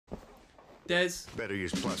Des. Better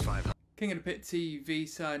use +5. King of the Pit TV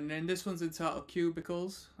signing in. This one's entitled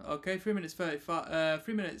Cubicles. Okay, 3 minutes 35.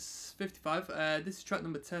 3 minutes 55. This is track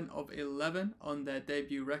number 10 of 11 on their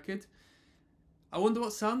debut record. I wonder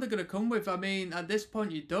what sound they're going to come with. I mean, at this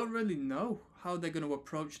point, you don't really know how they're going to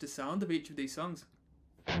approach the sound of each of these songs.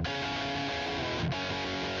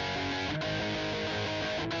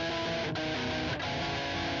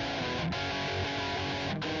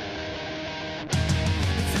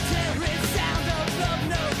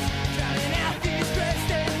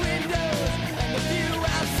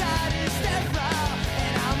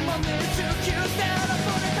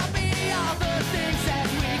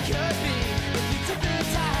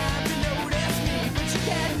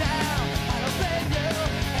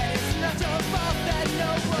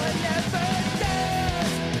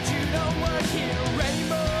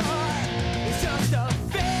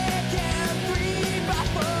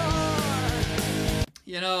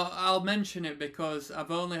 You know, I'll mention it because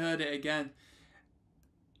I've only heard it again.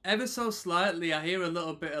 Ever so slightly, I hear a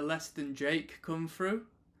little bit of Less Than Jake come through.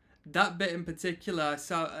 That bit in particular, I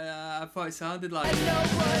thought it sounded like... And no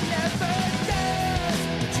one ever does,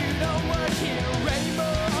 but you don't work here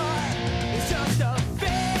anymore. It's just a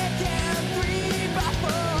fake and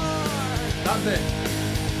 3x4. That bit.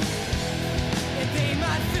 And they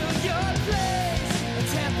might fill your place, a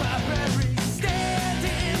temporary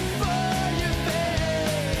stand-in for your face.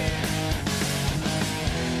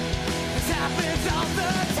 This happens all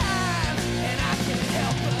the time, and I can't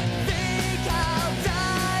help but think I'll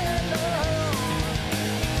die alone.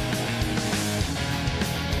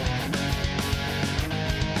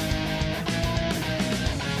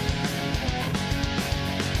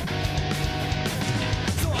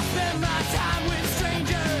 So I spend my time with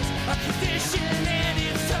strangers, a condition and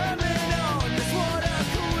it's terminal. This water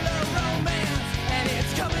cooler romance, and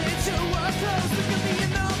it's coming to a close. We could be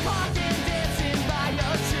in the park and dancing by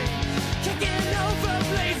your tree, kicking over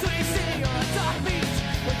blades we see, or a dark beach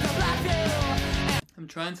with a black hill. I'm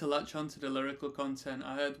trying to latch onto the lyrical content.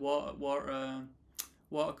 I heard water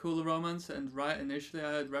cooler romance, and right initially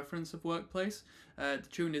I heard reference of workplace. The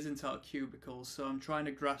tune is entitled Cubicles, so I'm trying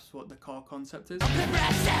to grasp what the core concept is. The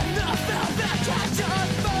rest and the velvet catch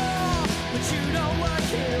us fall, but you don't work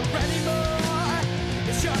here anymore.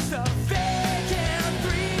 It's just a fake and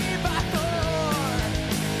 3x4.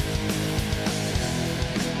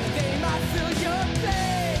 And they might fill your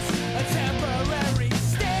place, a temporary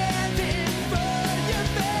stand-in for your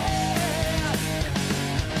face.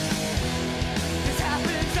 This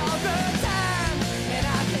happens all the time, and I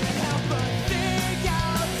can't help but think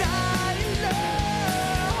I'll die alone.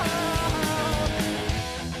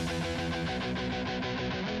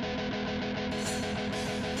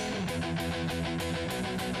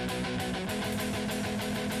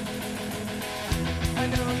 I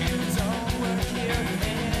know you don't work here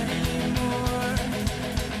anymore.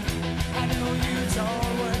 I know you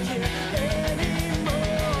don't work here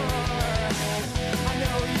anymore. I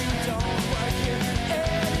know you don't work here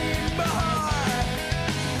anymore.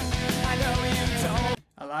 I know you don't.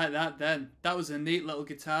 I like that then. That was a neat little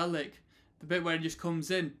guitar lick. The bit where it just comes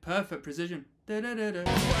in, perfect precision. Da-da-da-da. Work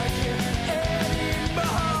here anymore.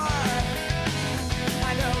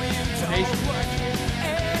 I know you don't work here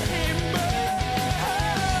anymore.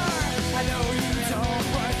 I know you don't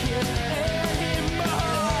work here anymore.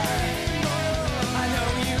 I know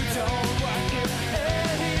you don't work here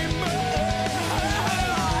anymore.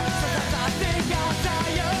 Sometimes I think I'll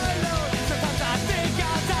die alone. Sometimes I think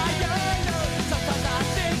I'll die alone. Sometimes I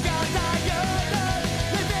think I'll die alone.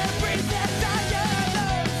 Live and breathe and die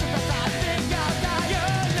alone. Sometimes I think I'll die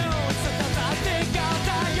alone. Sometimes I think I'll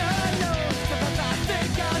die alone. Sometimes I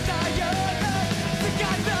think I'll die alone. Think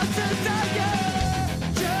I love to die alone.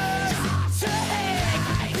 Just to hate.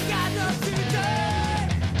 Think I love to die.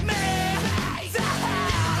 Man, think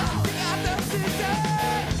I love to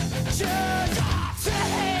die. Just to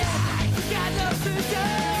hate. Think I love to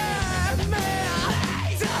die. Man,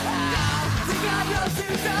 think I love to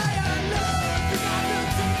die alone. Think I love to die alone. Think I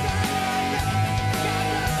love to die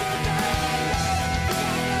alone.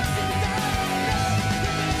 Think I love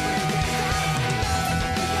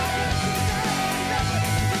to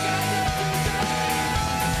die alone. Live and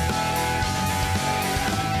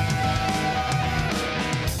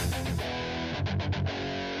breathe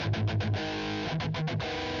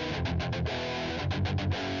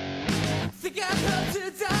and think I love to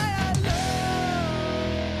die alone.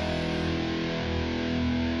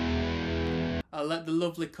 I'll let the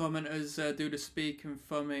lovely commenters do the speaking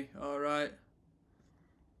for me, alright?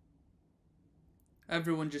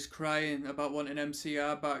 Everyone just crying about wanting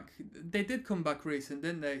MCR back. They did come back recent,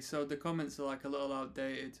 didn't they? So the comments are like a little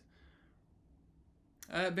outdated.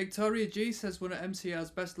 Victoria G says one of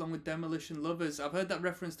MCR's best along with Demolition Lovers. I've heard that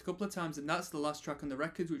referenced a couple of times, and that's the last track on the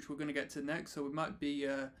record, which we're going to get to next. So we might be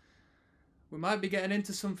getting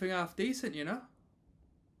into something half decent, you know.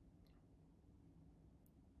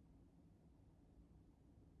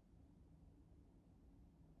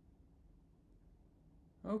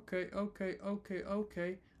 Okay.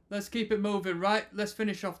 Let's keep it moving, right? Let's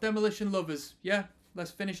finish off Demolition Lovers. Yeah,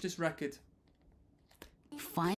 let's finish this record. Fine.